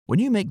When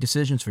you make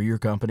decisions for your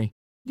company,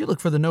 you look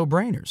for the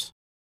no-brainers.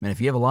 And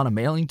if you have a lot of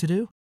mailing to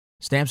do,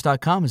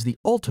 Stamps.com is the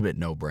ultimate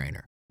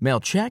no-brainer. Mail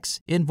checks,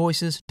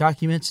 invoices,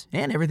 documents,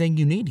 and everything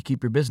you need to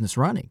keep your business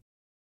running.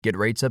 Get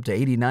rates up to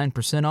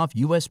 89% off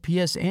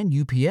USPS and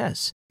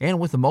UPS. And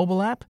with the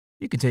mobile app,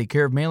 you can take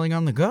care of mailing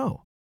on the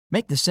go.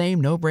 Make the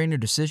same no-brainer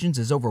decisions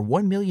as over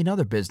 1 million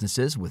other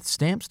businesses with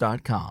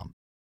Stamps.com.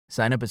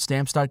 Sign up at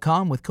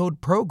Stamps.com with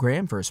code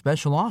PROGRAM for a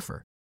special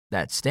offer.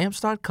 That's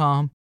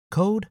Stamps.com,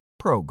 code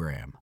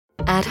PROGRAM.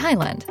 At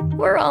Highland,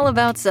 we're all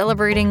about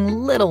celebrating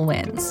little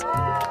wins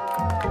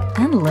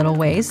and little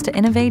ways to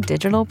innovate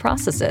digital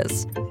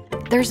processes.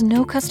 There's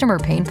no customer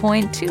pain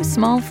point too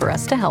small for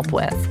us to help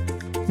with.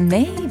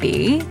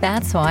 Maybe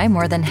that's why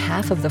more than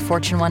half of the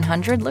Fortune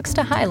 100 looks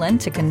to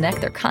Highland to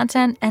connect their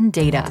content and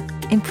data,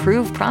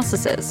 improve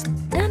processes,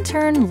 and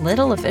turn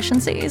little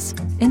efficiencies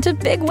into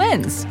big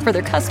wins for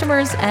their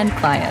customers and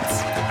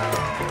clients.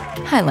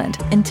 Highland,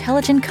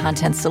 intelligent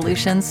content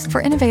solutions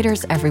for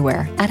innovators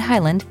everywhere at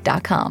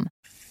highland.com.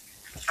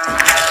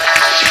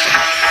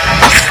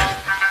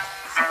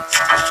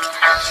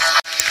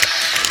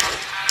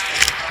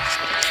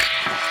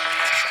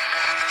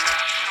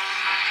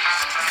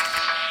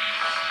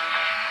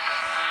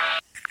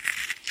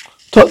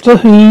 Doctor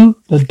Who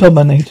The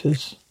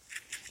Dominators,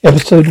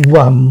 Episode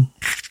 1.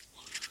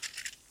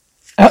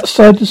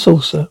 Outside the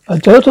saucer, a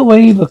delta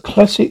wave of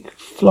classic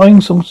flying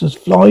saucers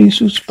flies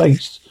through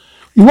space.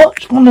 We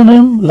watch one of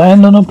them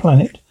land on a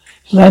planet.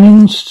 Its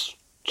landing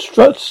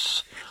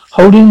struts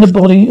holding the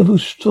body of a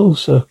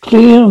saucer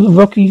clear of the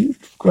rocky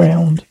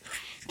ground.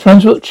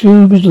 Transport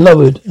tube is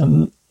lowered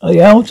and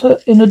the outer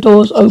inner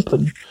doors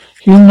open.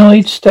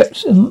 Humanoid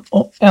steps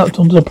out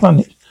onto the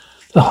planet.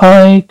 The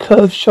high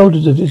curved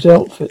shoulders of his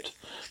outfit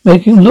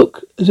make him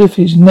look as if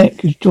his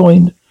neck is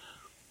joined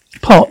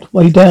part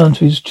way down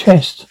to his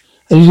chest.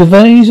 As he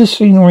surveys the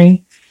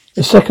scenery,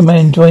 the second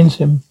man joins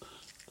him.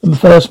 The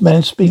first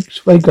man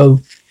speaks. Wago.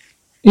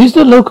 Is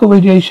the local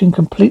radiation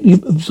completely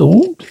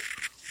absorbed?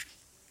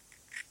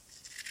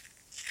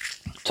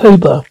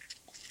 Toba.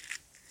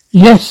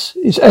 Yes,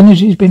 its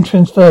energy has been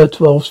transferred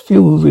to our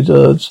fuel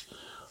reserves,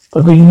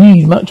 but we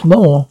need much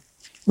more.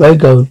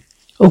 Wago.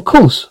 Of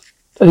course,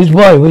 that is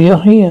why we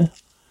are here.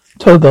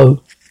 Tobey.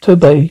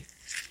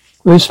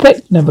 With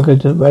respect,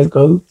 Navigator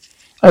Wago,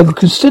 I would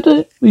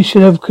consider we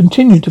should have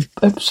continued to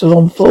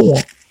Epsilon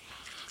 4.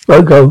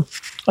 Wago.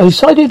 I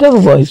decided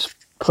otherwise.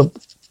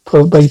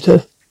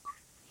 Probator.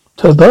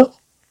 Toba,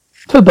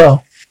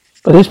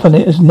 but this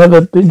planet has never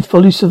been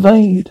fully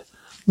surveyed.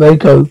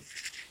 Wago.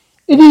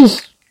 It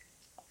is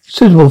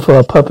suitable for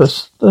our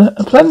purpose. The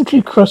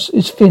planetary crust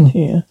is thin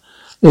here.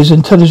 There is an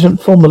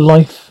intelligent form of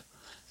life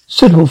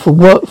suitable for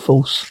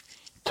workforce.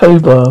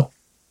 Toba.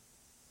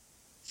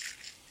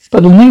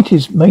 But the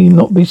natives may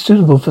not be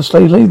suitable for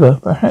slave labor.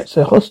 Perhaps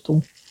they're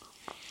hostile.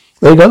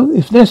 Wago.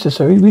 If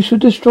necessary, we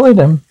should destroy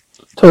them.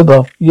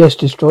 Toba. Yes,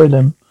 destroy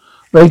them.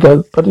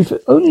 Wago, but if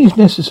it only is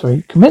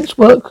necessary, commence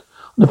work on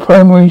the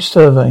primary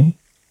survey.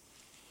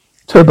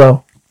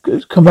 Toba,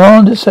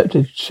 command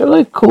accepted. Shall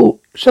I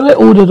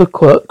order the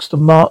quirks to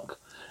mark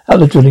out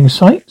the drilling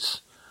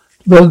sites?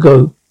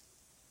 Wago,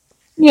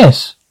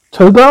 yes.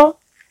 Toba,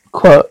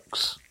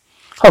 quirks.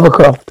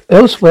 Hovercraft.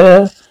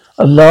 Elsewhere,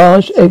 a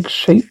large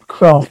egg-shaped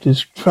craft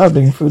is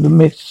travelling through the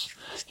mists.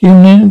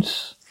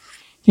 Humanids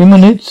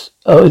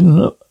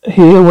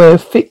here wear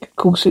thick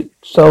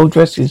corset-style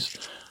dresses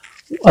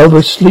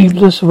over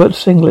sleeveless red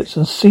singlets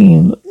and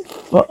seem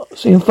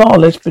far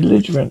less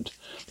belligerent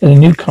than the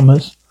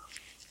newcomers.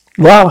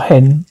 Wow,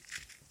 head.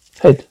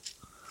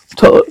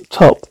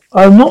 Top.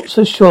 I'm not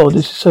so sure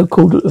this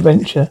so-called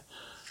adventure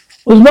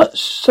was much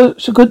so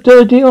good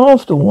idea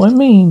after all. I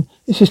mean,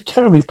 this is a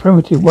terribly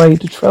primitive way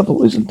to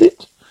travel, isn't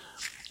it?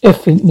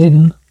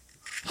 Effing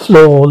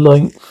floor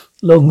length,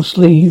 long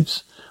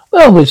sleeves.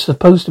 Well, we're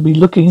supposed to be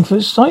looking for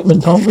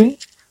excitement, aren't we?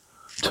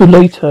 Too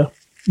later,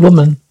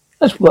 woman.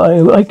 That's why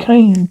I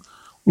came.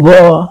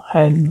 Raw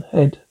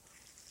head.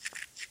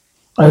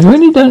 I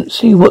really don't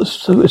see what's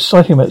so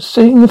exciting about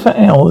sitting for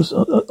hours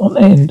on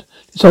end.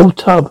 This old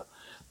tub.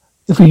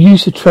 If we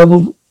used a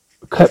travel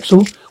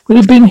capsule, we'd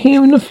have been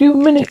here in a few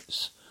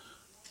minutes.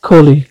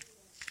 Corley.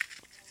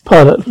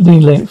 Pilot,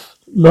 knee length,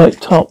 light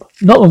top.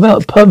 Not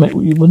without a permit,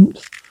 you wouldn't.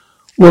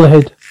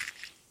 Warhead.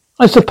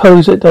 I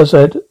suppose it does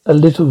add a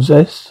little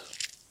zest.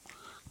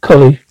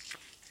 Collie.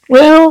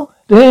 Well,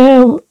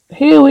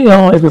 here we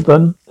are,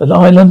 everyone. An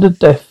island of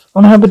death,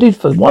 uninhabited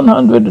for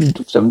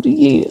 170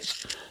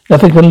 years.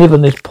 Nothing can live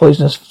on this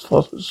poisonous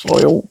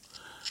soil.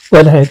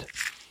 Redhead.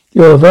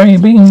 You're very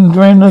being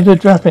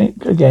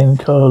dramatic again,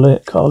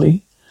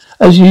 Carly.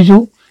 As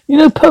usual, you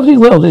know perfectly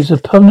well there's a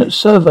permanent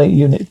survey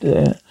unit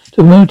there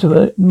to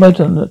monitor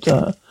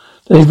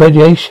the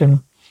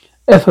radiation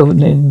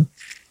effort in.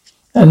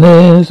 And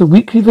there's a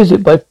weekly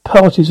visit by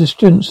parties of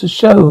students to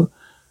show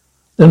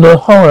them the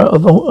horror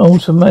of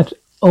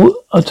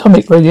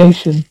atomic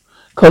radiation.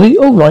 Collie,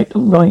 all right,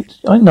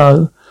 I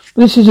know.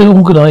 But this is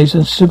organised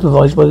and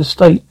supervised by the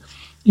state.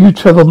 You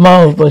travel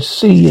miles by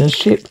sea in a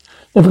ship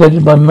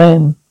navigated by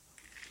man.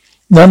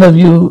 None of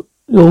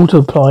the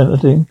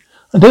autopilot thing.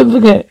 And don't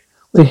forget,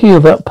 we're here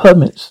about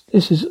permits.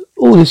 This is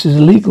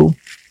illegal.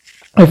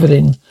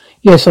 Everything.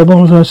 Yes, I've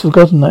almost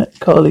forgotten that,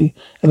 Carly.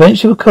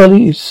 Adventure with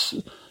Carly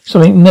is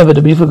something never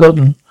to be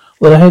forgotten.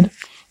 Well ahead,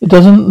 it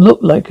doesn't look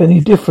like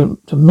any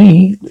different to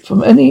me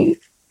from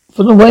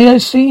the way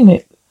I've seen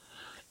it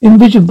in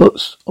vision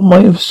books on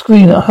my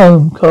screen at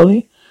home,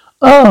 Carly.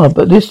 Ah,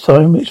 but this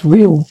time it's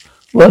real.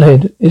 Well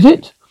ahead, is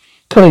it?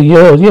 Carly,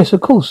 yes,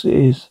 of course it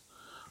is.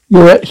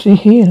 You're actually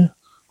here.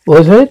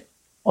 Well ahead,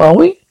 are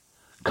we?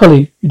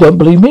 Carly, you don't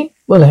believe me?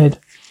 Well ahead.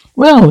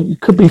 Well, you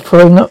could be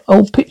throwing up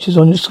old pictures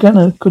on your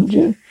scanner, couldn't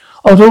you?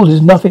 After all,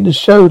 there's nothing to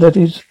show that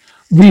is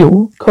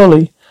real,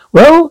 Collie.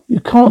 Well, you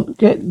can't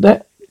get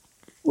that.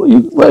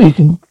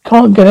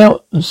 Can't get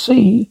out and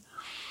see.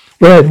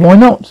 Well, why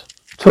not?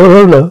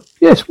 Torola.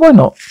 Yes, why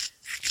not?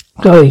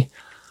 Collie.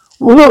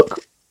 Well,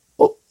 look,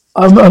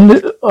 I'm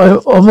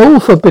all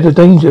for a bit of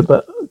danger,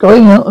 but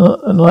going out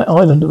on that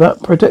island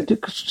without protective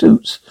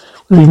suits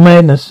would be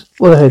madness.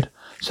 Well ahead.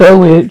 So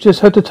we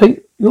just have to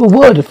take your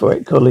word for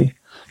it, Collie.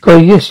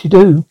 Collie, yes, you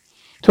do.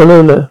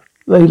 Torola.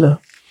 Layla.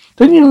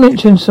 Didn't you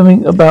mention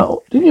something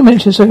about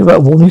a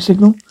warning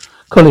signal?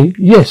 Collie,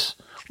 yes,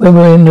 when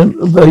we're in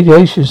the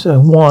radiation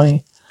zone.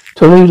 Why?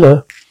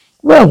 Tallulah.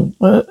 Well,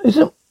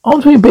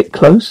 aren't we a bit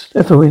close?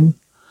 Ethelwyn.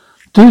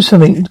 Do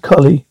something,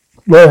 Collie.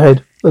 Go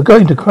ahead. We're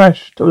going to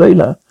crash.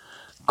 Tallulah.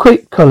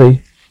 Quick,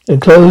 Collie. The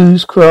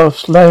closed craft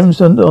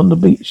slams on the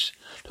beach.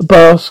 The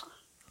bask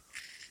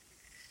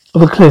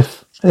of a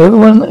cliff. And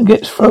everyone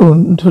gets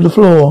thrown to the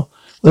floor.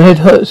 The head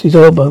hurts his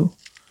elbow.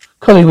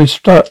 Collie, we're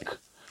stuck.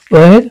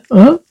 Wherehead?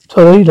 Huh?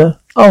 Tallulah.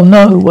 Oh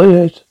no,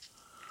 wherehead?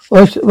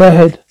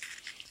 Wherehead?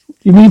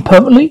 You mean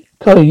permanently?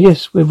 Collie,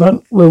 yes, we'll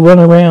run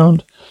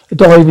around. The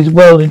dive is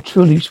well and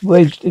truly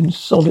wedged in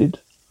solid.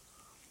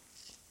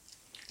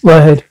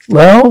 Wherehead?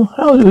 Well,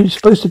 how are we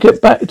supposed to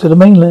get back to the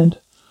mainland?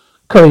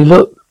 Collie,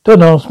 look,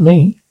 don't ask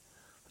me.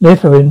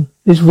 Neferin,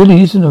 this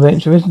really is an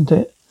adventure, isn't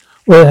it?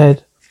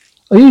 Wherehead?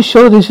 Are you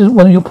sure this isn't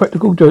one of your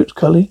practical jokes,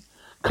 Collie?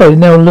 Collie,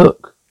 now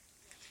look.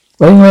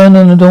 Running around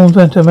on the dawn's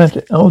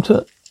atomic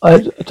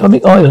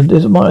island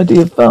isn't my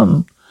idea of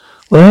fun.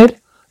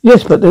 Wherehead?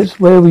 Yes, but that's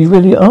where we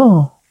really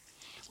are.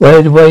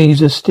 Wherehead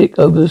waves a stick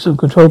over some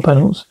control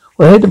panels.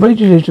 Wherehead, the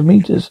radiation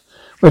meters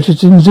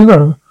registering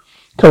 0.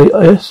 Collie,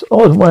 yes,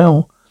 odd,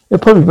 wow. They're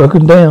probably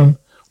broken down.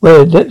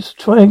 Wherehead, let's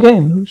try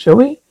again, shall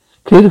we?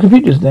 Clear the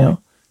computers now.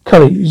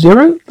 Collie,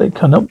 0? They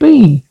cannot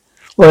be.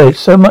 Wherehead,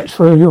 so much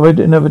for your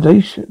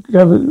navigation.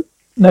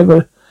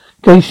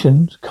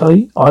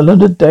 Collie,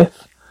 island of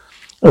death.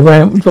 A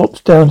ramp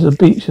drops down to the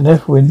beach and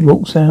Ethelwyn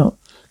walks out.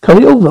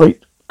 Collie, all right.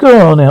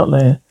 Go on out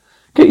there.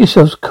 Get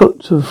yourselves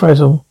cooked to a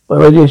frazzle by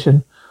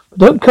radiation. But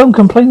don't come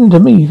complaining to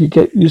me if you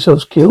get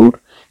yourselves killed,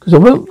 because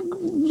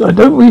I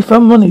don't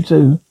refund money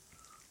to.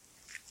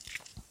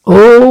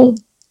 Oh,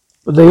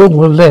 but they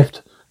all have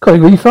left. Collie,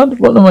 refund?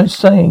 What am I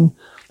saying?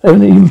 They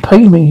haven't even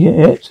paid me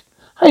yet.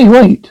 Hey,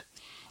 wait.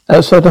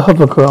 Outside the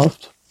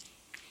hovercraft.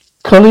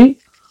 Collie?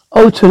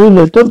 Oh,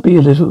 Tallulah, don't be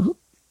a little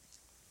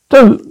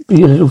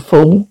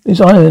fool.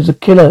 This island is a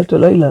killer,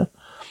 Tallulah.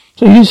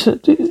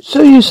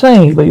 So you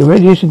say, but your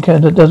radiation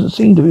counter doesn't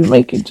seem to be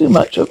making too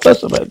much of a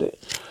fuss about it.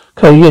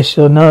 Okay, yes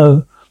or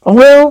no. Oh,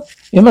 well,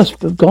 you must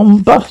have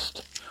gone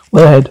bust.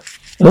 Wherehead?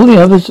 And all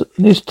the others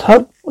in this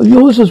tub of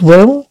yours as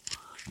well?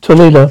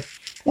 Tallulah.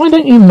 Why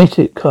don't you admit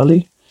it,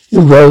 Collie?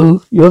 You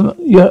rogue.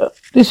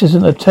 This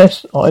isn't a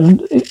test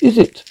island, is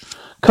it?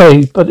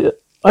 Okay, but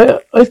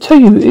I tell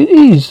you, it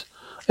is.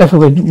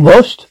 Ethelwyn,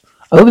 washed?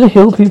 Over the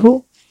hill,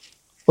 people?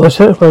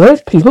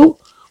 People?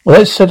 Well,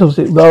 that settles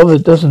it rather,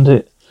 doesn't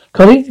it?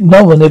 Collie,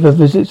 no one ever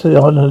visits the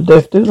island of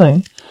death, do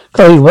they?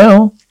 Collie,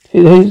 well,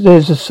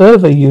 there's a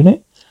survey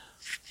unit.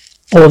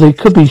 Or they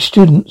could be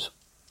students.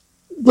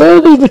 Where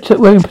are they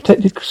wearing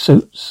protective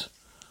suits?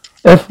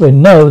 Ethelwyn,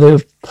 no,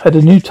 they've had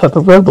a new type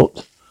of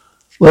robot.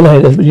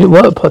 Well, there's a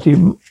work party,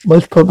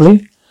 most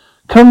probably.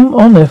 Come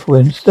on,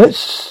 Ethelwyn,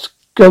 let's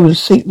go and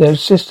seek their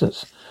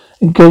assistance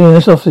in getting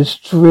us off this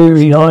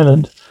dreary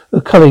island.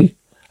 Collie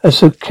has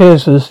so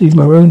carelessly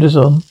marooned us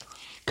on.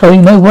 Collie,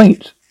 no,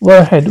 wait.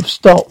 Wherehead,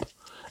 stop.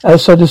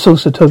 Outside the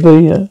saucer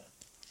turbine.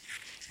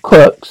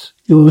 Quirks,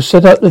 you will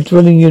set up the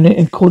drilling unit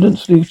in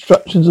accordance with the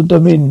instructions of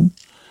Dominion.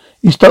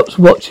 He stops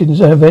watching his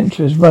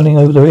adventurers running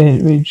over the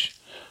ridge.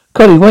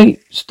 Collie,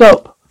 wait,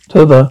 stop.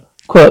 Toba,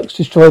 Quirks,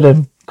 destroy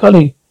them.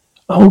 Collie,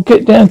 oh,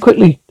 get down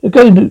quickly. They're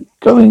going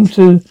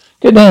to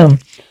get down.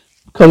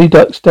 Collie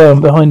ducks down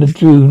behind the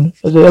dune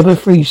as the other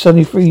three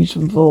suddenly freeze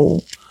and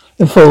fall.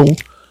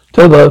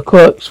 Toba,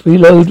 Quirks,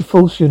 reload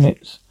force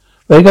units.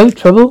 Rego,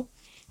 trouble?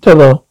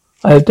 Toba,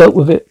 I have dealt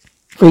with it.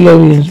 3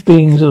 aliens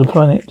beings of the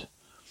planet.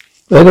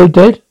 Rego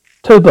dead?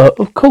 Toba,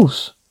 of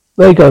course.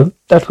 Rego,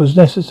 that was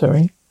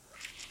necessary.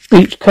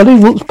 Beach, Cully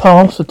walks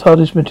past the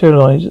TARDIS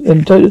materializes.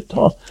 Then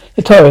the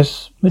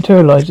TARDIS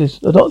materializes.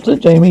 The Doctor,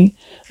 Jamie,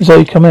 and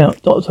Zoe come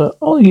out. Doctor,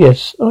 oh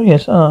yes,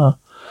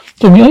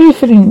 Jamie, are you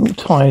feeling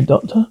tired,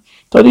 Doctor?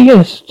 Doctor,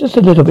 yes, just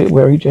a little bit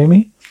weary,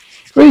 Jamie.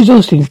 Very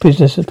exhausting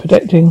business of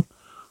protecting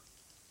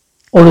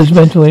all those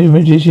mental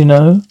images, you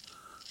know.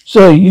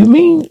 So, you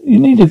mean you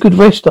need a good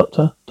rest,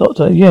 Doctor?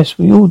 Doctor, yes,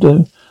 we all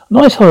do. A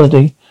nice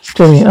holiday.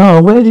 Jamie,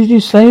 where did you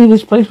say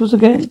this place was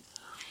again?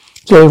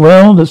 Jerry,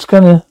 well, the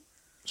scanner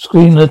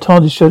screen on the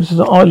TARDIS showed us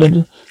an island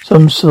of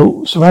some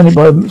sort, surrounded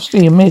by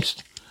sea and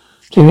mist.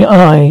 Jamie,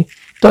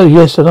 Doctor,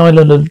 yes, an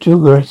island of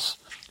Jugaris.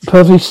 A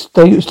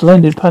perfectly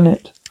splendid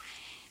planet.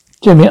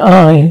 Jamie,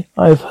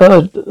 I've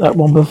heard that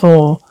one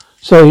before.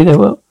 Sorry, there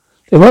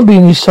won't be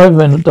any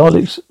Cybermen or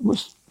Daleks,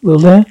 will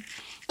there?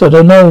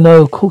 Doctor,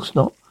 no, of course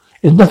not.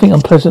 There's nothing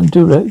unpleasant,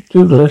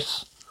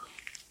 Jugaris.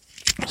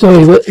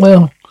 Sorry,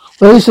 well,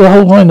 is the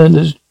whole island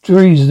as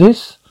dreary as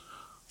this?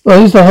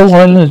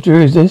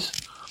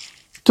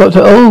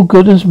 Doctor, oh,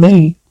 goodness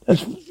me.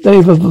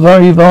 They've a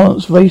very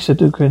advanced race of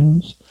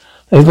Dukrins.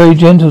 They're very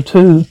gentle,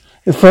 too.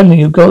 They're friendly,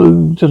 you've got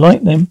to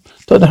like them.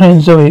 Dr.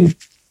 Hand Zoe,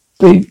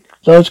 big,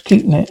 large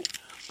keep net.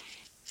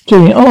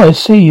 Jamie, I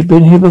see, you've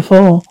been here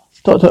before.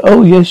 Doctor,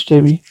 oh, yes,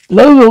 Jamie.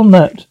 Blow on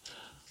that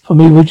for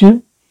me, would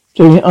you?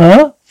 Jamie,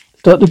 The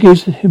doctor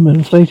gives him an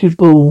inflated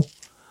ball.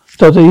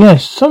 Doctor,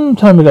 yes, some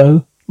time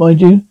ago, mind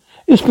you.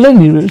 It was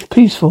splendid, it was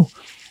peaceful.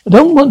 I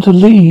don't want to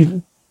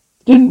leave.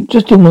 Didn't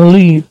want to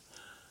leave.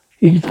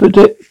 He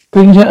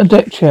brings out a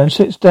deck chair and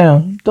sits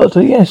down.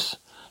 Doctor, yes,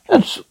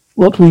 that's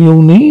what we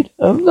all need.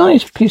 A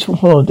nice, peaceful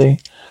holiday.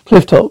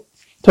 Cliff top.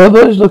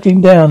 Turbo is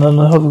looking down on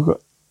the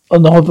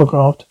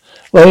hovercraft.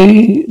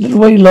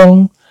 Way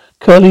long.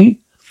 Cully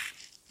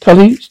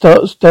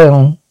starts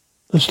down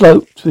the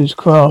slope to his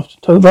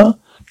craft. Toba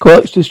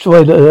Quarks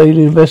destroyed the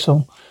alien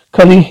vessel.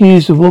 Cully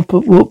hears the whoop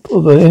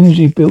of the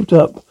energy built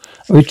up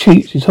and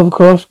retreats. His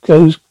hovercraft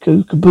goes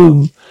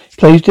kaboom. He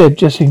plays dead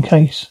just in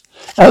case.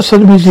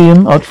 Outside the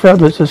museum, our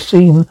travellers have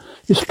seen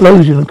the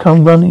explosion and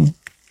come running.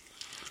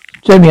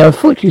 Jamie, I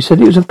thought you said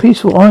it was a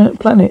peaceful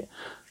planet.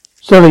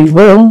 Zoe,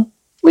 well,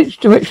 which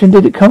direction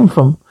did it come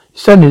from? It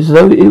sounded as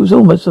though it was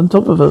almost on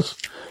top of us.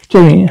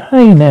 Jamie,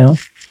 hey now.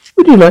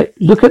 Would you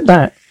look at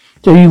that?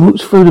 Jamie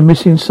walks through the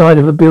missing side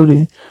of a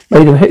building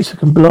made of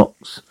hexagon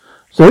blocks.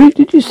 Zoe,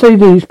 did you say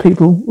these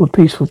people were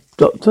peaceful,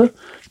 Doctor?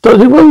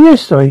 Doctor, well,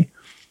 yes, Zoe.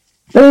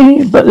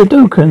 But the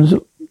Dulcans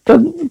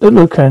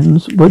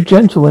were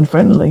gentle and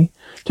friendly.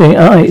 Jamie,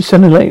 it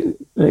sounded like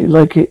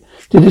it.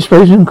 Did the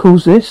explosion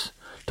cause this?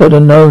 Doctor,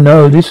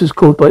 no, this was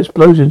caused by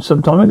explosion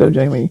some time ago,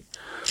 Jamie.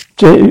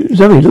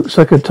 Zoe, looks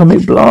like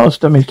atomic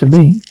blast damage to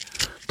me.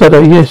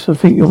 Doctor, yes, I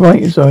think you're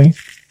right, Zoe.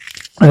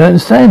 I don't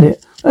understand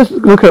it. Let's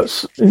look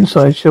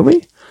inside, shall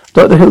we?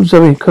 Doctor helps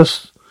Zoe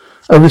cross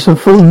over some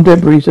fallen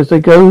debris as they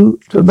go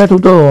to a metal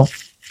door.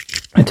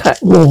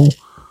 Attack wall.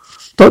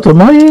 Doctor,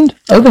 mind?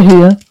 Over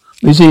here.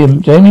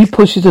 Museum. Jamie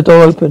pushes the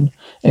door open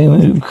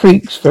and it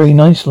creaks very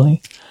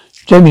nicely.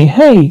 Jamie,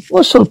 hey,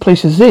 what sort of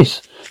place is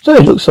this? Zoe,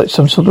 it looks like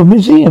some sort of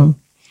museum.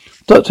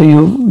 Doctor,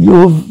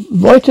 you're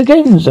right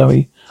again,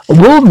 Zoe. A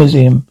war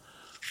museum.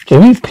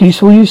 Jamie,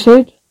 peaceful, you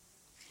said?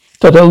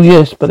 Doctor, oh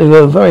yes, but they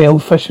were very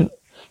old-fashioned.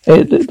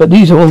 But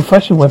these are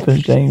old-fashioned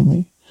weapons,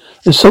 Jamie.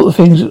 These sort of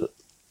things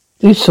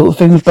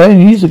was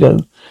banned years ago.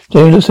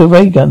 Jamie looks at a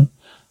ray gun.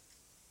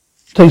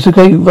 Takes a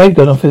ray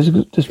gun off his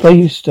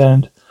display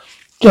stand.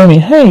 Jamie,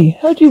 hey,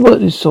 how do you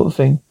work this sort of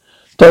thing?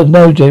 Doctor,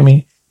 no,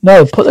 Jamie.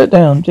 No, put that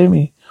down,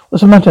 Jamie.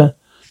 What's the matter?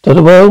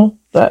 Doctor, well,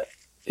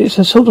 it's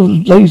a sort of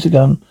laser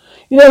gun.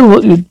 You know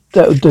what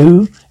that would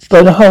do?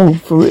 Burn a hole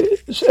for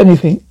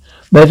anything.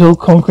 Metal,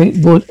 concrete,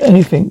 wood,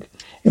 anything.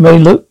 It may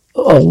look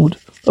old,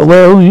 but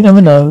well, you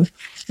never know.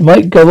 It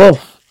might go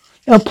off.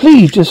 Now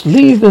please just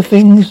leave the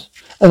things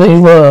as they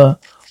were.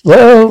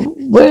 Well,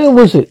 where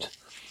was it?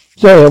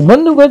 Zoe, I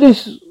wonder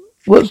what's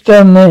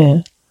down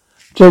there.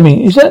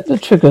 Jamie, is that the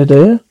trigger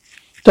there?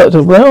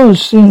 Doctor, well, there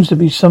seems to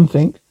be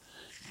something.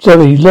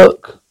 Zoe,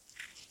 look.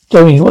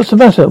 Jamie, what's the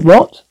matter?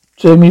 What?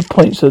 Jamie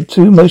points at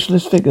two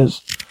motionless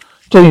figures.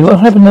 Jamie, what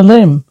happened to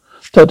them?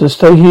 Doctor,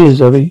 stay here,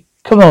 Zoe.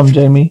 Come on,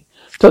 Jamie.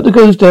 Doctor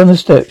goes down the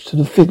steps to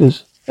the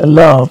figures and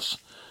laughs.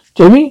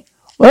 Jamie,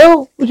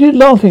 well, what are you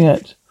laughing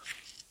at?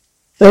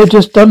 They're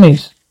just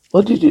dummies.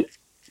 What did they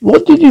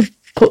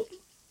put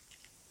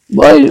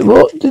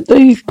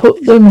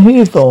them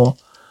here for?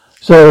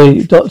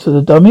 Zoe, Doctor,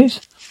 the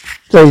dummies?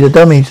 Zoe, the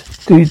dummies.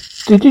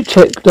 Did you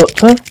check,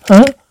 Doctor?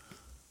 Huh?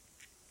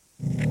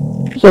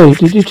 Zoe,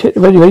 did you check the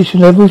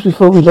radiation levels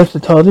before we left the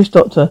TARDIS,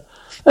 Doctor?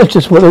 That's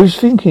just what I was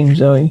thinking,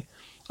 Zoe.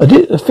 I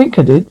think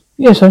I did.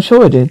 Yes, I'm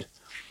sure I did.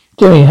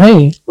 Jamie,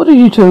 hey, what are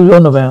you two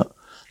on about?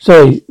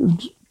 Zoe,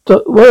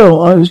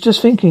 well, I was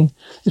just thinking.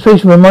 This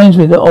place reminds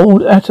me of the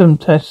old atom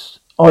test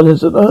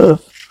islands of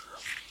Earth.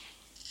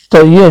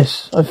 So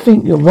yes, I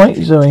think you're right,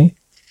 Zoe.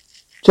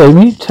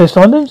 Jamie, test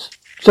islands?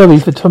 Zoe,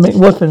 for atomic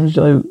weapons,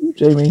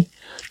 Jamie.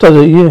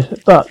 Doctor, yes,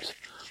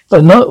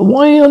 but not,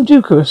 why on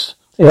Ducarus?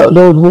 They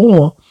outlawed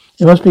war.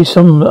 There must be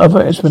some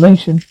other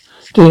explanation.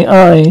 Jamie,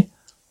 I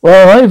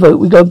vote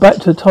we go back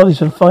to the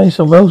TARDIS and find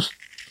some else.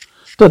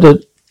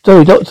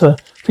 Doctor,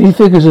 three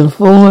figures in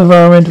full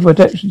environmental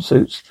protection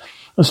suits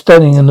are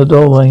standing in the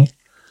doorway.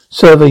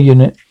 Survey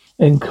unit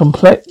in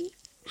complex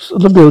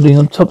of the building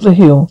on top of the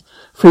hill.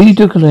 Three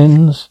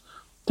Dunkans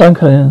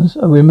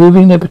are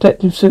removing their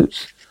protective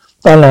suits.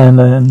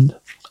 Baland.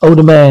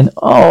 Older man.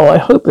 Oh, I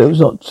hope it was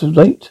not too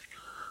late.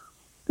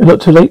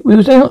 Not too late. We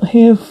was out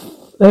here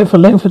there for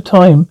length of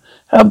time.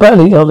 How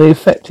badly are they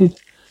affected?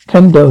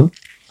 Kendo.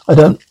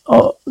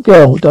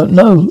 Girl, don't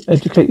know.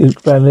 Educate you,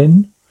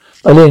 Berlin.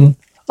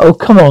 Oh,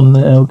 come on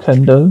now,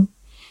 Kendo.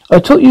 I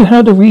taught you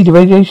how to read a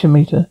radiation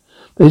meter,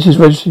 but this is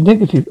registered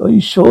negative. Are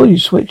you sure you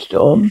switched it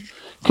on?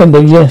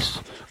 Kendo, yes.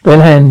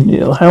 Berlin,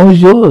 how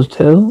is yours,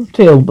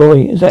 Till,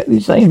 boy, exactly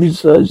the same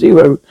as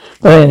zero.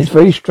 Berlin, it's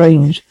very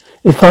strange.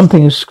 It's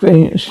thumping a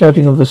screen,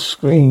 shouting of the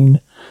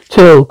screen.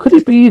 Till, could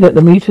it be that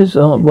the meters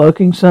aren't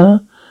working,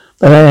 sir?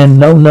 Berlin,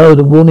 no,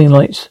 the warning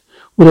lights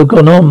would have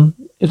gone on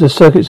if the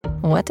circuits...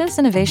 What does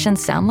innovation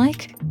sound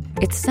like?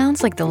 It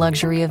sounds like the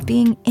luxury of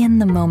being in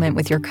the moment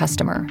with your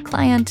customer,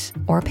 client,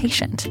 or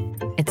patient.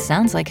 It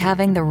sounds like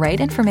having the right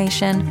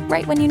information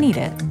right when you need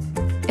it.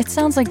 It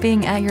sounds like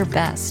being at your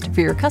best for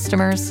your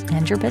customers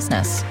and your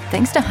business.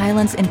 Thanks to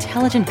Hyland's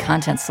intelligent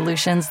content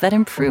solutions that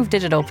improve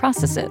digital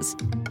processes,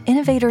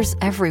 innovators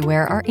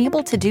everywhere are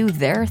able to do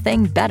their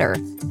thing better,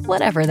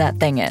 whatever that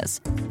thing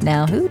is.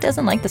 Now, who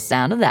doesn't like the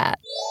sound of that?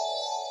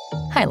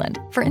 Hyland,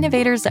 for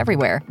innovators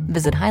everywhere.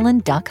 Visit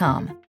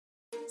hyland.com.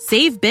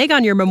 Save big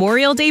on your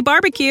Memorial Day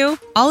barbecue,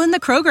 all in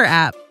the Kroger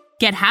app.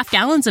 Get half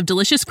gallons of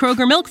delicious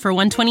Kroger milk for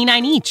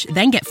 $1.29 each.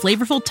 Then get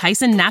flavorful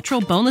Tyson natural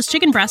boneless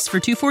chicken breasts for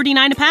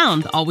 $2.49 a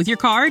pound, all with your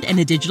card and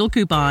a digital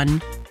coupon.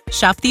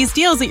 Shop these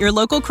deals at your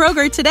local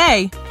Kroger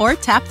today, or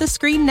tap the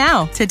screen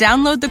now to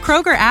download the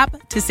Kroger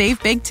app to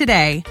save big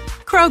today.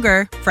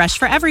 Kroger, fresh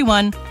for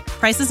everyone.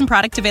 Prices and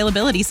product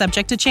availability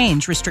subject to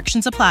change.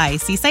 Restrictions apply.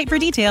 See site for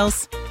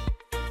details.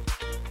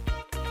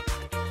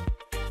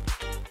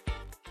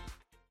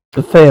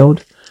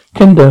 Failed.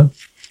 Kendo.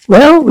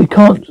 Well, we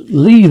can't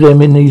leave them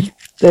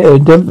there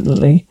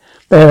indefinitely.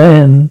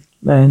 Land.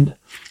 No,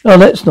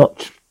 that's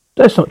not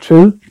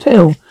true.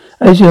 Till,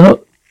 as they're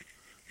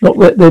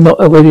not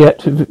already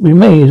active, we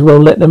may as well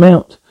let them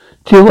out.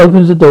 Till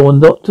opens the door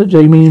and Dr.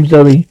 Jamie and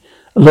Zoe,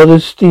 a lot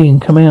of steam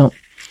come out.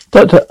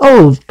 Doctor,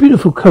 oh,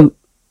 beautiful coat.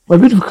 My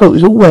beautiful coat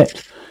is all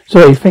wet.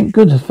 Sorry, thank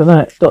goodness for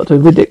that. Doctor,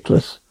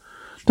 ridiculous.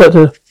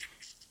 Doctor,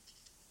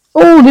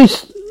 all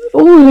this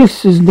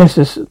is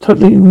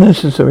totally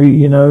necessary,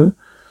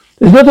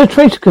 There's not a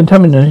trace of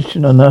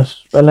contamination on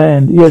us by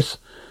land. Yes,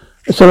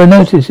 so I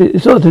notice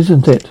it's odd,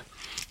 isn't it?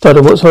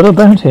 Doctor, what's odd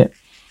about it?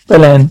 By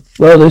land,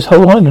 well, this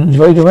whole island is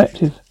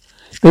radioactive.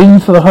 Been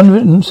for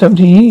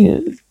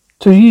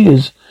 2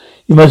 years.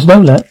 You must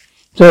know that.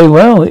 Very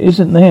well, it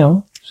isn't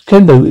now.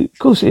 Kendo, of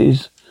course it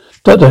is.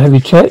 Doctor, have you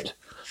checked?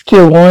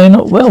 Dear, why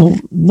not? Well,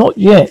 not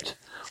yet.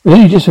 We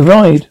only just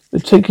arrived. We're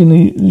taking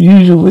the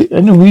usual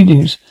annual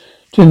readings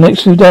to the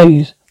next few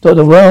days.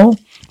 Doctor, well,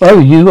 if I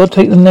were you, I'd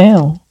take them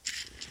now.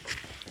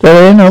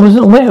 Then I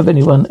wasn't aware of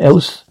anyone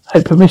else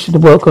had permission to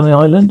work on the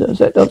island, as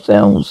that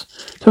sounds.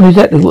 Tell me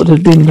exactly what has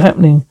been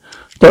happening,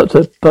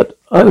 Doctor, but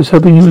I was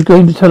hoping you were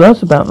going to tell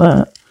us about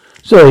that.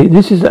 Sorry,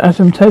 this is the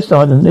Atom Test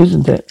Island,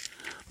 isn't it?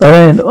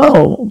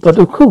 But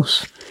of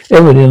course,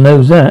 everybody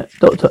knows that.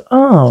 Doctor,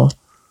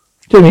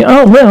 Jimmy,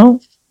 well,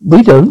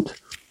 we don't.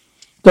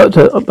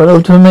 Doctor, but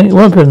automatic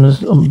weapons,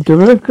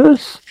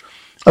 directors?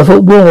 I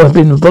thought war had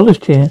been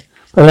abolished here.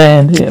 The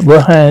land,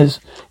 well, has.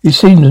 You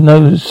seem to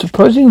know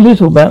surprisingly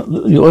little about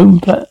your own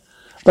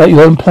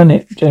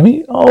planet,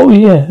 Jamie. Oh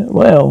yeah,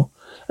 well,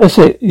 that's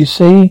it. You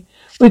see,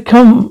 we've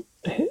just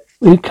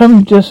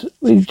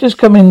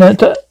come in there.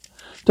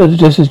 Doctor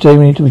just as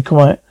Jamie to be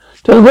quiet.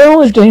 Doctor,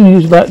 well, as Jamie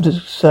was about to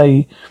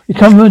say, we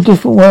come from a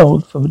different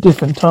world, from a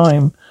different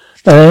time.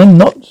 And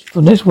not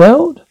from this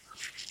world.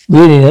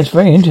 Really, that's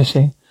very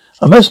interesting.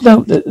 I must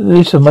note that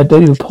this is my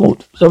daily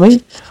report.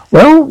 Sorry?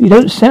 Well, you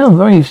don't sound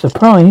very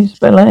surprised,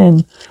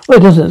 Belan.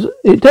 Well,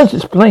 it does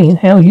explain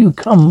how you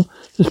come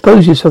to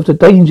expose yourself to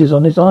dangers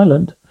on this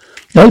island.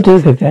 No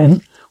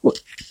Durga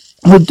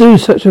would do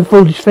such a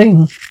foolish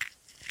thing.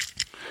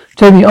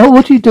 Jamie,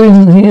 what are you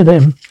doing here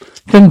then?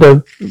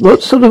 Kendo,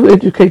 what sort of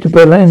educator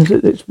Berlin's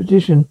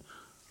expedition?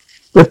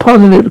 We're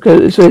part of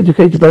the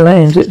educated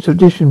Berlin's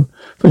expedition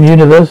from the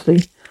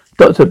university.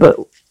 Doctor, but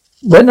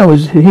when I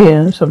was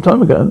here some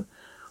time ago,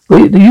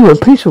 you were a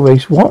peaceful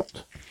race,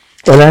 what?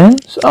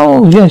 Berlin's?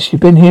 Oh, yes,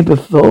 you've been here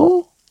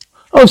before?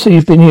 Oh, so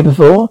you've been here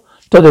before?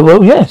 Doctor,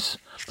 well, yes.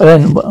 But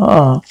then,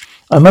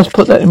 I must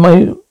put that in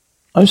my...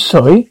 I'm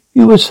sorry,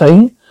 you were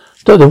saying?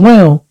 Doctor,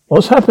 well,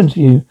 what's happened to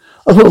you?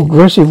 I thought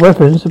aggressive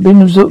weapons have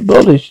been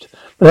abolished.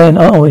 But then,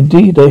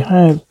 indeed they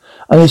have.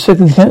 And the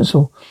second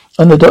council,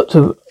 and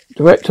the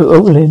Director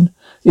Olin,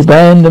 you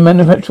banned the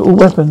manufacture of all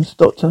weapons,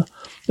 Doctor.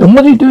 Then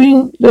what are you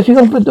doing letting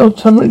off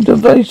atomic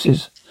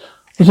devices?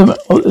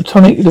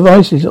 Atomic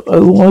devices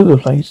all over the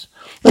place.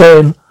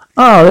 There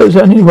was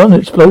only one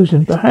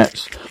explosion,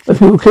 perhaps. The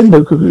people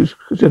Kendo could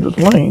consider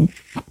flying.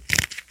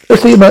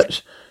 Let's see how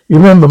much you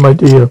remember, my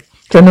dear.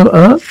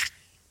 Kendo,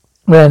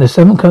 ran the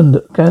Seventh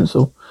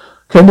Council.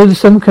 Kendo, the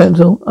Seventh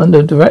Council,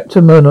 under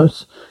Director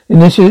Monos,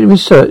 initiated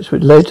research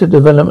which led to the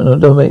development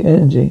of atomic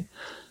energy.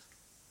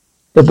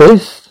 The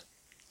best,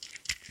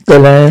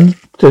 Berlin,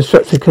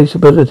 destructive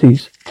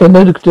capabilities.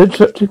 Kendo, the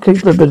destructive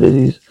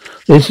capabilities.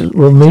 This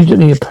was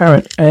immediately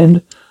apparent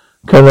and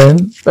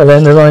Belen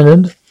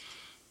Island.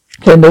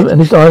 Kendo and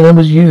this island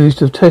was used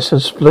to test an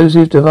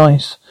explosive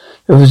device,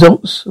 the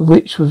results of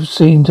which were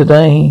seen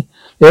today.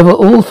 Therefore,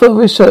 all further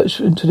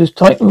research into this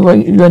type of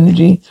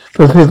energy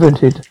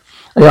prohibited.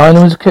 The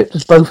island was kept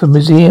as both a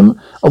museum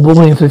of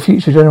warning for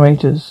future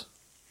generations.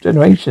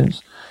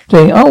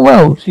 Saying, oh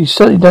well, she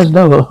certainly does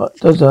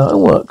her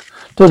homework.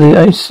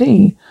 I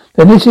see.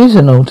 Then this is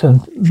an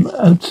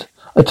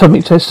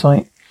atomic test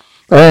site.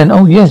 And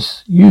oh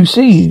yes, you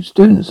see,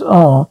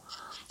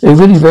 they're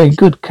really very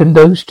good.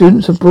 Kendo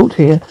students are brought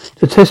here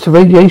to test the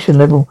radiation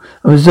level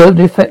and observe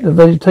the effect of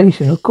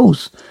vegetation. Of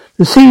course,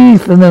 to see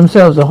for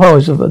themselves the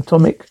horrors of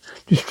atomic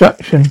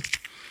destruction.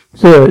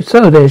 So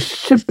there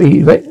should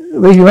be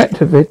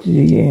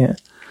radioactivity here,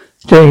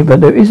 Jay, but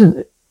there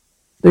isn't.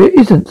 There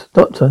isn't,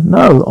 Doctor.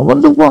 No, I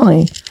wonder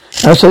why.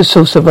 So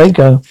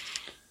Survego,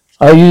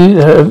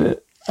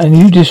 and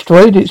you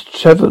destroyed this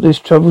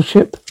travel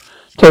ship,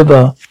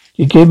 Toba.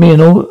 You gave me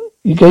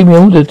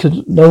order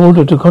to no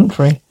order to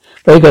contrary.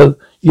 Vego,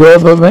 you are a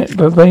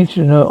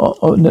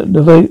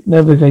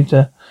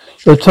navigator.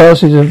 Your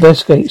task is to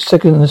investigate,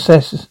 second and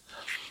assess.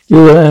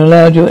 You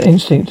allowed your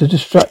instinct to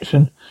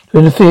destruction to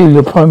interfere with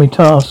your primary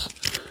task.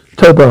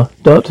 Toba,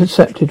 Doctor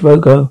accepted,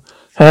 Rogo.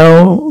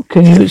 How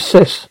can you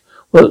assess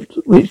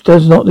which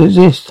does not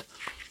exist?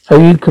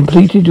 Have you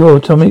completed your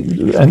atomic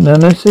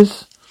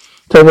analysis?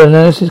 Toba,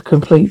 analysis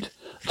complete.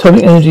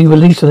 Atomic energy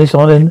released on this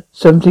island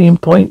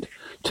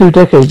 17.2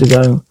 decades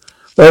ago.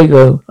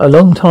 Rogo, a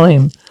long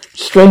time.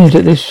 Strange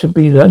that this should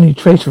be the only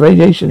trace of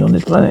radiation on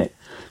this planet.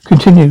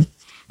 Continue.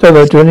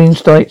 Toba, drilling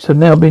sites have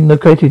now been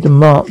located and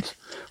marked.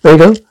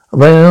 Rego,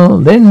 well,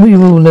 then we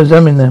will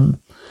examine them.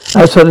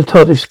 Outside the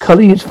TARDIS,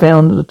 Cully is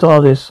found at the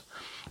TARDIS,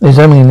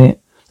 examining it.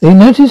 He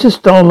noticed a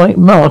star-like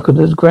mark on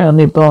the ground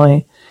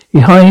nearby. He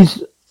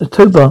hides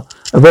Toba,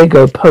 a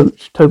Rego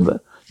poach. Toba,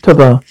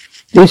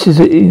 this is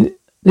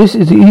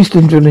the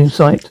eastern drilling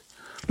site.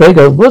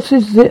 Rego, what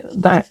is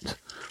that?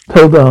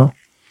 Toba,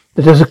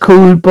 there's a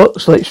cool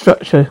box-like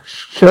structure.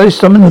 Shall I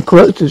summon the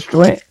clerk to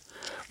destroy it?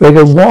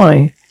 Rego,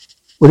 why?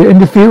 Would it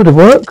interfere with the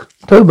work?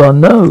 Toba,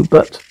 no,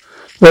 but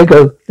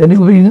Rego, then it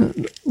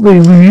would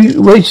be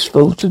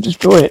wasteful to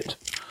destroy it.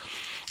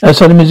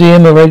 Outside the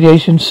museum, a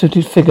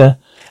radiation-suited figure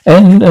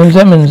and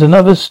examines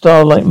another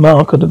star-like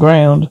mark on the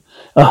ground.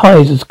 A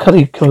hides as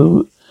Cully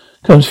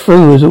comes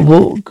through a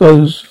hole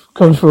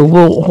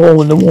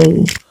in the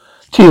wall.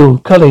 Teal,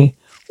 Cully,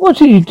 what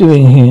are you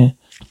doing here?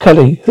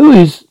 Cully, who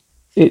is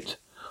it?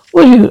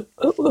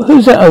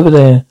 Who's that over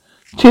there?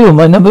 Teal,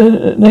 my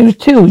name is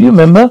Teal, you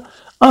remember?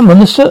 I'm on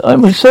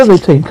the survey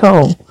team,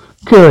 Carl.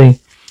 Curie.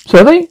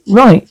 Survey?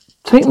 Right.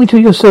 Take me to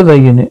your survey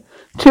unit.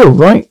 Teal,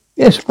 right?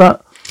 Yes,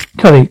 but...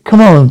 Cully,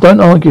 come on, don't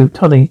argue,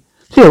 Tully.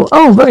 Teal,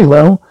 oh, very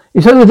well.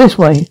 It's over this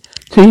way.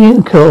 T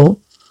and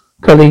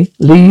Cully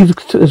leave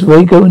as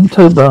Rego and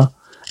Toba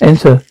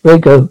enter.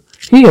 Rego,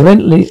 he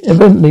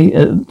evidently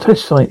at the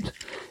test site.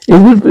 It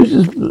would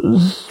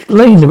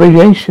explain the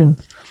radiation.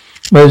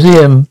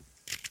 Museum.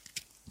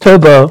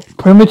 Toba,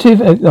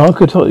 primitive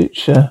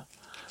architecture.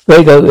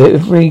 Rego,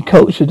 every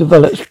culture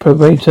develops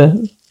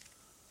probator.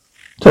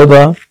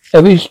 Toba,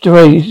 every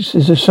race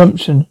is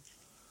assumption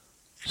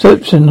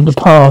of the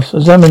past.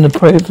 Examine the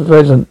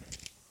present.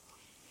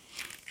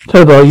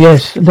 Toba,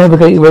 yes.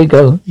 Navigate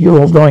Rego. You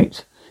are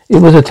right.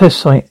 It was a test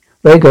site.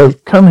 Rego,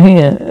 come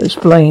here.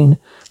 Explain.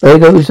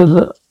 Rego is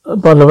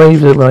by the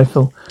laser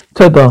rifle.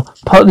 Toba,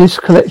 part of this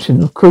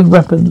collection of crude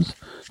weapons.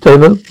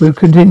 Toba, we'll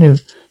continue.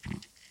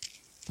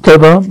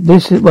 Toba,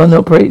 this one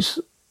operates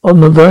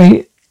on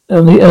the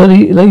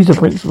early laser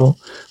principle.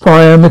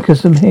 Fire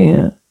mechanism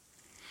here.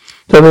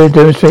 Toba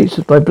demonstrates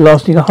by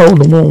blasting a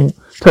hole in the wall.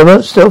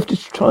 Toba,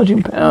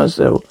 self-discharging power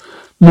cell.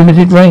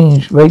 Limited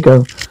range.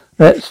 Rego,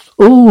 that's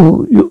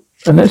all you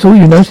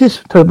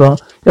notice? Toba,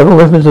 the other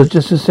weapons are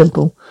just as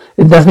simple.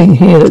 There's nothing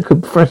here that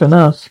could threaten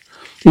us.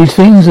 These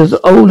things as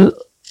old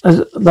as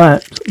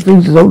that.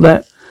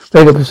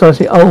 Rego,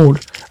 precisely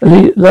old.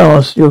 At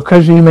last, you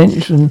casually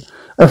mentioned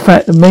a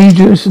fact of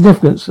major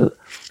significance.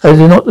 Has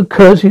it not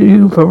occurred to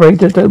you,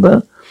 operator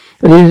Toba,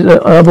 that these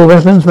other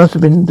weapons must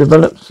have been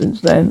developed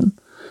since then?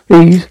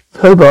 These,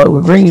 Toba,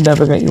 will really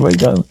navigate your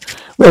Rego.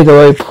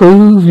 Rego, I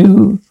approve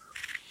you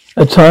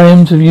a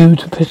time for you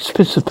to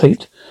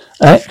participate.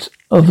 Act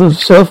of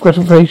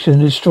self-gratification,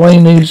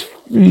 destroying these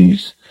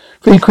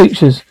three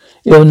creatures.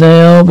 It will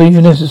now be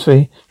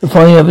necessary to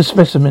find other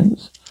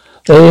specimens.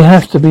 They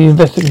have to be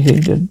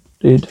investigated.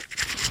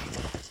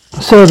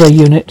 Survey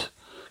unit.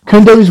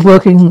 Kendo is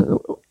working,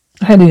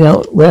 handing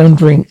out round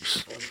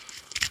drinks.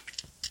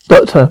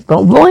 Doctor,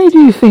 but why do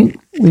you think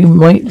we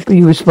might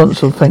be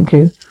responsible? Thank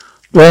you.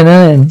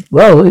 Brennan,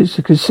 well, it's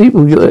a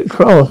conceivable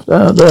craft.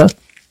 The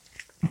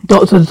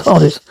Doctor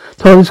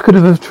TARDIS could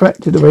have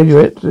attracted the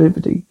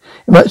radioactivity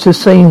in much the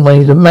same way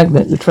as a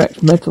magnet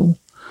attracts metal.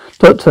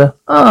 Doctor,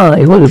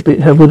 it would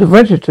have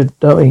registered,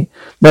 Dowie.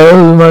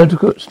 No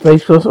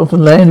spacecraft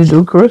often land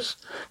in Icarus.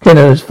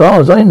 Kenner, as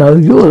far as I know,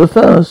 you're the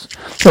first.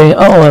 Saying,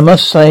 I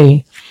must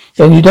say,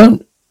 then you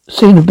don't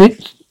seem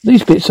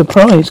these bits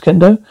surprised,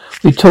 Kendo.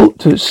 We taught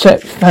to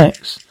accept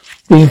facts.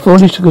 Being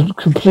foolish to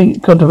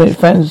complete contemplate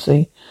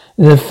fantasy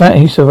is a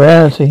fact of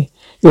reality.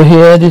 You're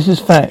here, this is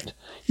fact.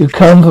 You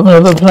come from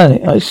another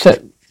planet. I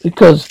accept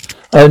because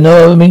I have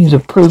no other means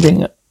of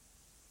proving it.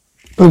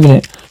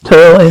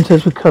 Till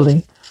enters with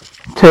Cully.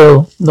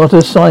 Till, not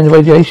a sign of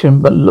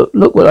radiation, but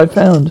look what I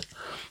found.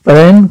 But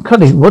then,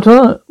 Cully, what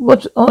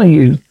are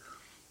you?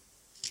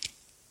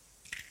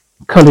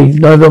 Cully,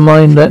 never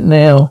mind that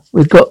now.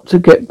 We've got to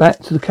get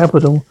back to the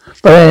capital.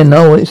 But then,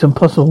 no, it's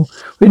impossible.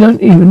 We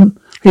haven't even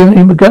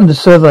begun to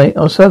survey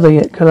our survey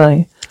yet,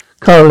 Cully.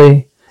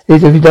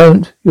 If you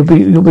don't,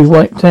 you'll be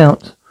wiped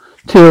out.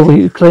 Till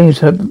we claim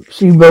to have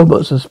seen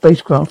robots and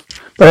spacecraft.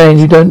 But then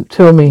you don't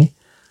tell me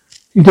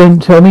you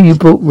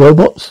brought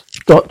robots?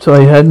 Doctor,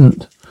 I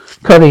hadn't.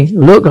 Cully,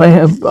 look,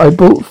 I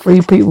brought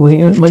 3 people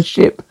here in my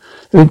ship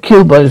who were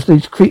killed by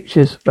these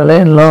creatures.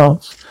 Belen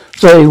laughs.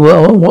 Say,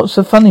 well, what's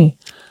so funny?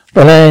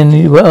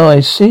 Belen, well,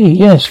 I see.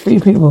 Yes, 3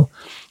 people.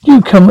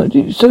 You come with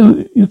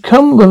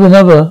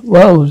another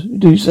world,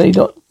 do you say,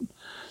 Do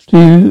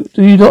you,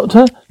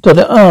 Doctor?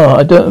 Doctor,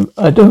 I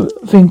don't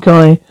think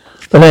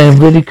Belen,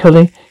 really,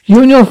 Cully?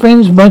 You and your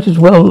friends might as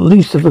well at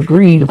least have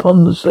agreed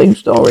upon the same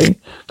story.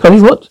 Cully,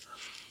 what?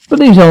 But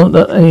these aren't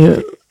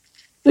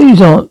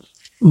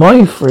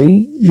my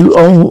 3. You're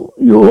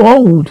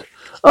old.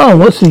 Oh,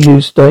 what's the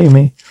use,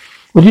 Jamie?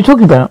 What are you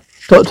talking about?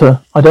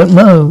 Doctor, I don't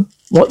know.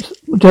 What?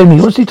 Jamie,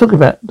 what's he talking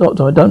about?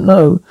 Doctor, I don't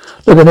know.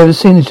 Look, I've never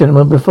seen this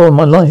gentleman before in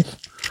my life.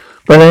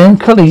 But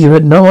Cully, you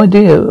had no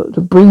idea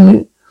to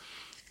bring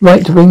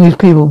these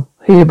people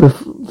here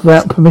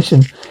without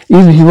permission,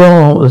 even if you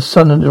are the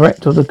son and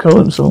director of the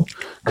council.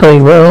 Cully,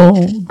 well,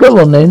 go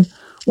on then.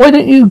 Why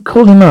don't you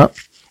call him up?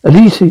 At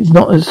least he's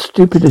not as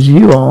stupid as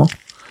you are.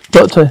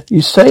 Doctor,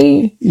 you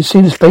say you've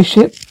seen a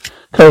spaceship?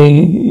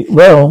 Cully,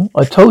 well,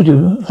 I told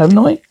you, haven't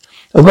I?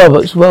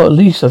 Robots, well, at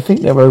least I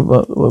think they're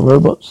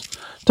robots.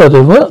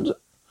 Doctor, what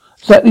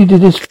exactly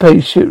did this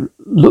spaceship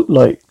look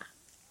like?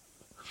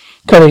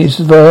 Cully, it's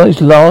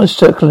large,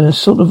 circular, and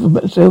sort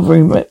of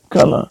silvery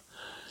colour.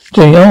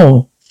 Jenny,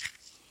 oh.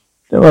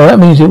 Well, that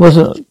means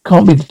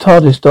can't be the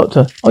TARDIS,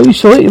 Doctor. Are you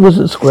sure it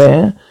wasn't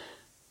square?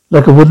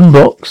 Like a wooden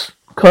box?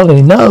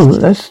 Cully, no,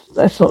 that's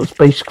not a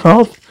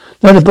spacecraft.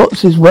 No, the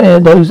box is where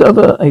those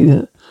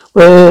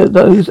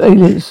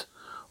aliens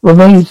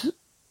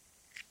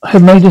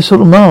have made a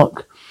sort of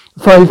mark. A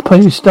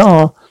 5-pointed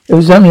star. They're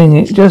examining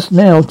it just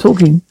now,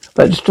 talking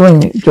about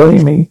destroying it,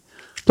 Jamie.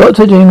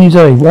 Dr. Jamie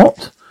Zoe,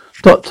 what?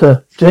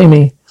 Dr.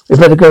 Jamie, we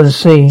better go and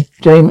see.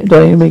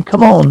 Jamie,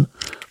 come on.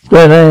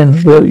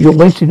 Glenn, you're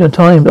wasting your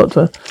time,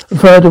 Doctor. I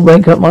prefer to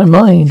wake up my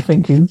mind,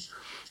 thank you.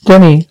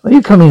 Jamie, are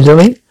you coming,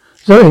 Zoe?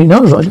 Zoe,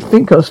 no, I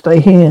think I'll stay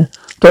here.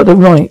 Doctor,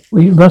 right,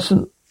 we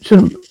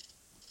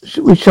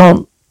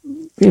shan't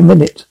be a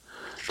minute.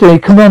 Jamie,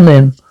 come on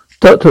then.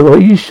 Doctor, are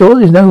you sure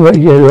there's no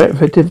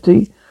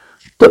radioactivity?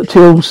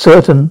 Till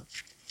certain.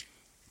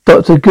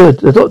 Doctor, good.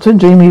 The Doctor and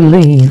Jamie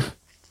leave.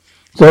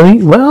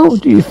 Zoe, well,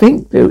 do you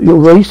think that you're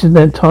wasting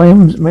their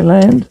time,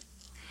 Milan?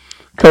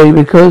 Okay,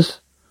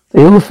 because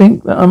they all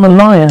think that I'm a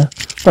liar.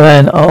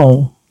 Milan,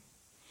 oh.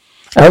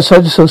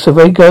 Outside the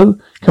survey go.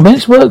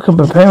 Commence work on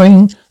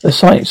preparing the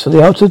sites for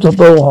the outer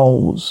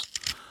boreholes.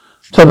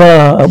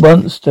 Tabar, at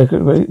once,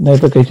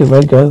 navigator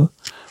Rego.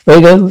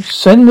 Rego,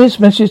 send this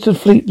message to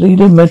fleet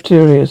leader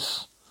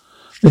Materius.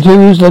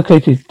 Materius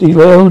located.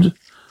 Derailed.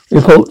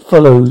 Report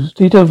follows.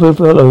 Detailed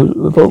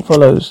report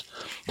follows.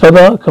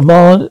 Tabar,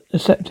 command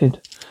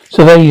accepted.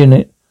 Survey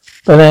unit.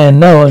 Balan,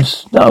 no,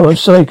 I'm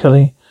sorry,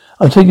 Cully.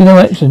 I'm taking no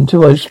action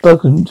until I've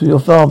spoken to your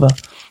father.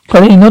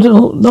 Cully, but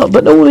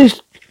all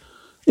this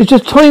is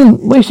just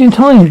time, wasting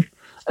time.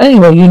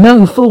 Anyway, you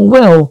know full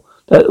well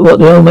that what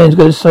the old man's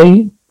going to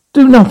say.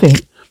 Do nothing.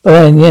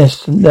 Balan,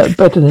 yes, and that's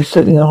better than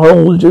setting a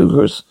whole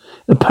Judas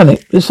in a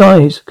panic.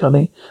 Besides,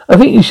 Cully, I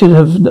think you should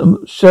have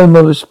shown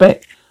more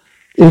respect.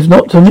 If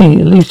not to me,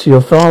 at least to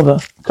your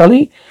father.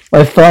 Cully,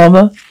 my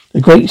father,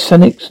 the great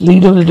Senex,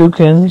 leader of the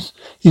Ducans,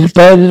 he's as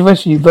bad as the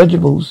rest of you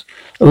vegetables.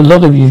 A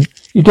lot of you.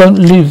 You don't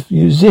live,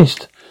 you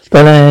exist.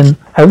 Balan,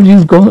 haven't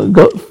you got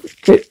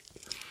it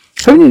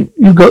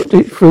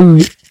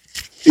through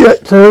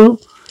yet, Till,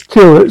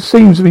 it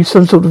seems to be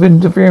some sort of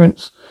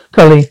interference.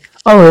 Cully,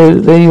 oh,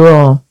 there you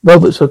are.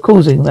 Robots are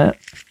causing that.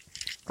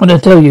 When I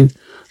tell you,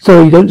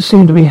 so you don't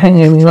seem to be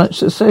hanging me much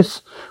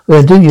success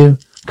there, do you?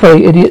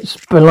 Cully, idiots,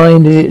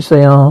 blind idiots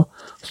they are.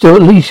 Still,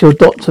 at least your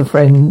doctor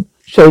friend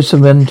shows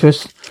some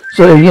interest.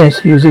 So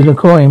yes, he was in a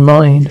crying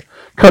mind.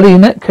 Cully,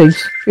 in that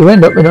case, he'll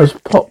end up being as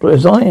popular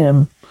as I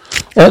am.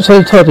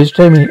 Outside the TARDIS,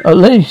 Jamie, at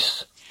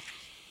least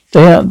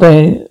they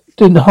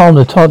didn't harm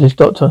the TARDIS,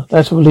 Doctor.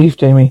 That's a relief,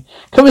 Jamie.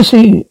 Come and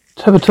see,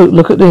 have a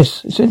look at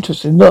this. It's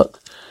interesting. Look.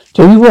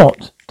 Jamie,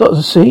 what?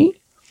 Doctor,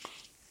 see?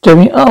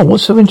 Jamie, oh,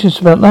 what's so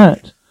interesting about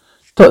that?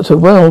 Doctor,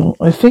 well,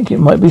 I think it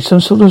might be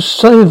some sort of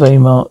survey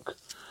mark.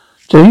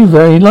 Jamie,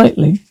 very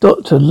likely.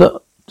 Doctor,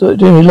 look.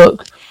 Jamie,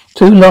 look.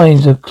 2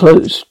 lines of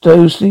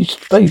closely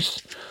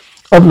spaced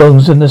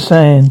oblongs in the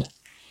sand.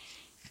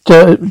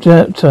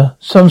 Doctor,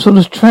 some sort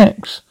of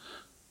tracks.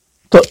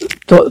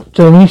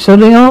 Jamie, so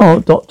they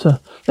are, Doctor.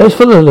 Let's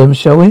follow them,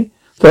 shall we?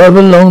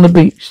 Further along the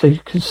beach, they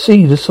could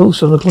see the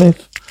saucer on the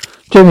cliff.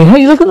 Jamie,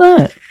 hey, look at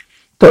that.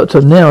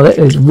 Doctor, now that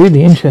is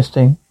really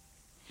interesting.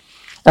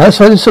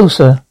 Outside the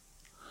saucer.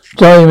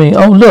 Jamie,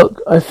 oh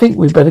look, I think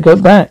we'd better go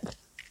back.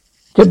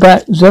 Get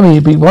back. Zoe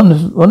would be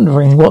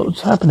wondering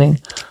what's happening.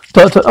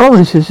 Doctor, oh,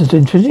 this is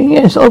interesting.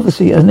 Yes,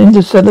 obviously an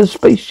interstellar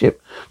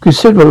spaceship.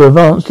 Considerable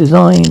advanced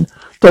design.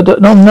 Doctor,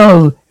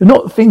 no, you're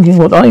not thinking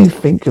what I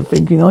think you're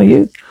thinking, are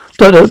you?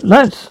 Doctor,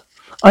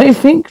 I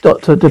think,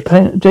 Doctor,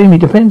 Jamie,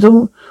 depends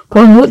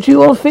upon what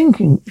you are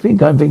thinking.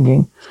 I'm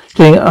thinking.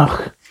 Jamie,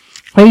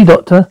 hey,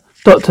 Doctor,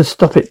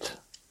 stop it.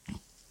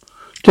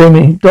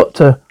 Jamie,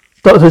 Doctor,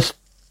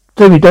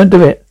 Jamie, don't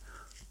do it.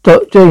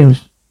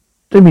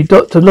 Jamie,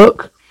 Doctor,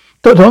 look.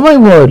 Doctor, on my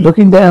word,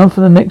 looking down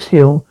from the next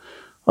hill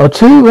are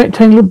two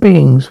rectangular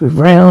beings with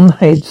round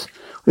heads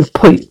with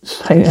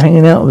points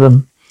hanging out of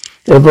them.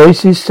 Their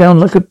voices sound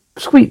like a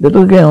sweet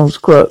little girl's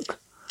croak.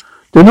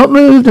 Do not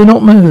move.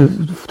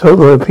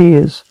 Togo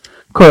appears.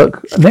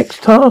 Quirk,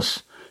 next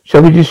task.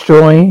 Shall we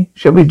destroy?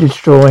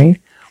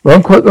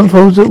 Ron Quirk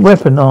unfolds a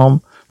weapon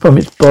arm from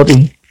its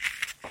body.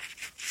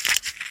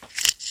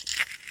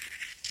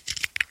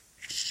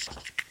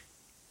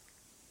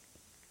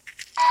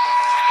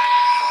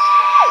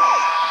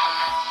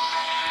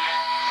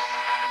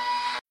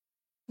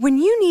 When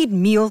you need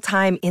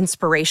mealtime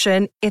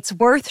inspiration, it's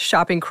worth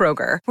shopping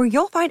Kroger, where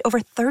you'll find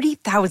over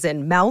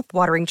 30,000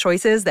 mouth-watering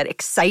choices that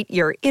excite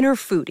your inner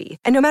foodie.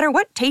 And no matter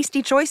what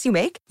tasty choice you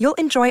make, you'll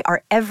enjoy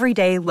our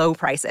everyday low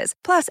prices,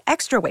 plus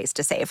extra ways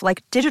to save,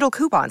 like digital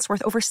coupons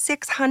worth over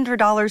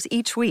 $600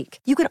 each week.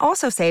 You can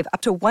also save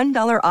up to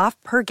 $1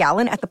 off per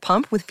gallon at the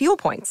pump with fuel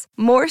points.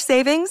 More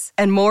savings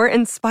and more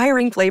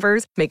inspiring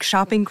flavors make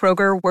shopping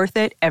Kroger worth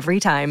it every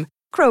time.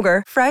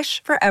 Kroger,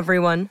 fresh for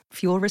everyone.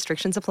 Fuel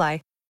restrictions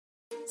apply.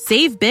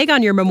 Save big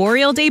on your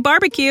Memorial Day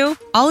barbecue,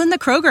 all in the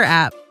Kroger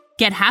app.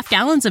 Get half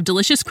gallons of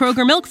delicious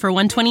Kroger milk for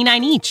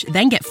 $1.29 each.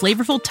 Then get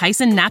flavorful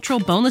Tyson natural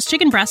boneless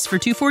chicken breasts for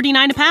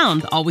 $2.49 a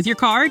pound, all with your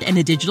card and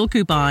a digital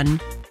coupon.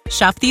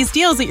 Shop these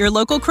deals at your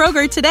local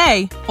Kroger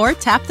today, or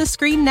tap the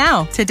screen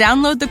now to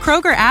download the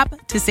Kroger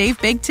app to save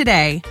big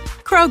today.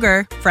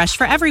 Kroger, fresh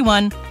for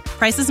everyone.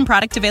 Prices and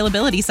product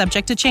availability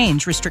subject to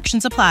change.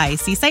 Restrictions apply.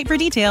 See site for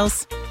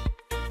details.